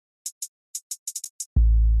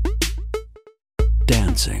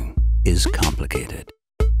balancing is complicated.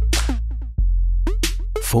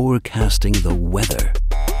 Forecasting the weather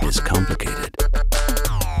is complicated.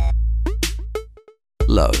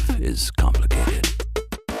 Love is complicated.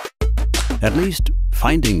 At least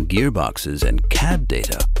finding gearboxes and CAD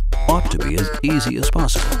data ought to be as easy as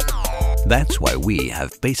possible. That's why we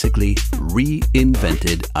have basically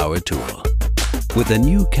reinvented our tool. With a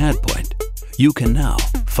new CAD point, you can now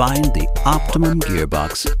find the optimum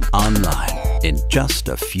gearbox online in just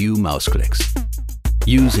a few mouse clicks.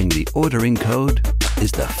 Using the ordering code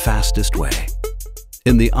is the fastest way.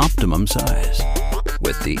 In the optimum size,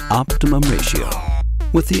 with the optimum ratio,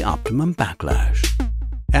 with the optimum backlash.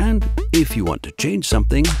 And if you want to change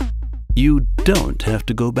something, you don't have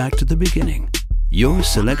to go back to the beginning. Your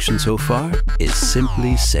selection so far is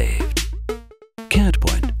simply saved.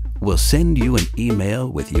 CADpoint will send you an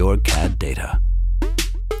email with your CAD data.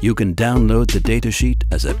 You can download the datasheet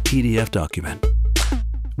as a PDF document.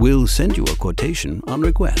 We'll send you a quotation on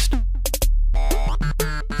request.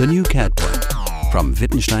 The new CADpoint from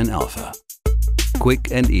Wittgenstein Alpha. Quick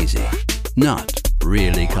and easy, not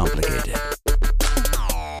really complicated.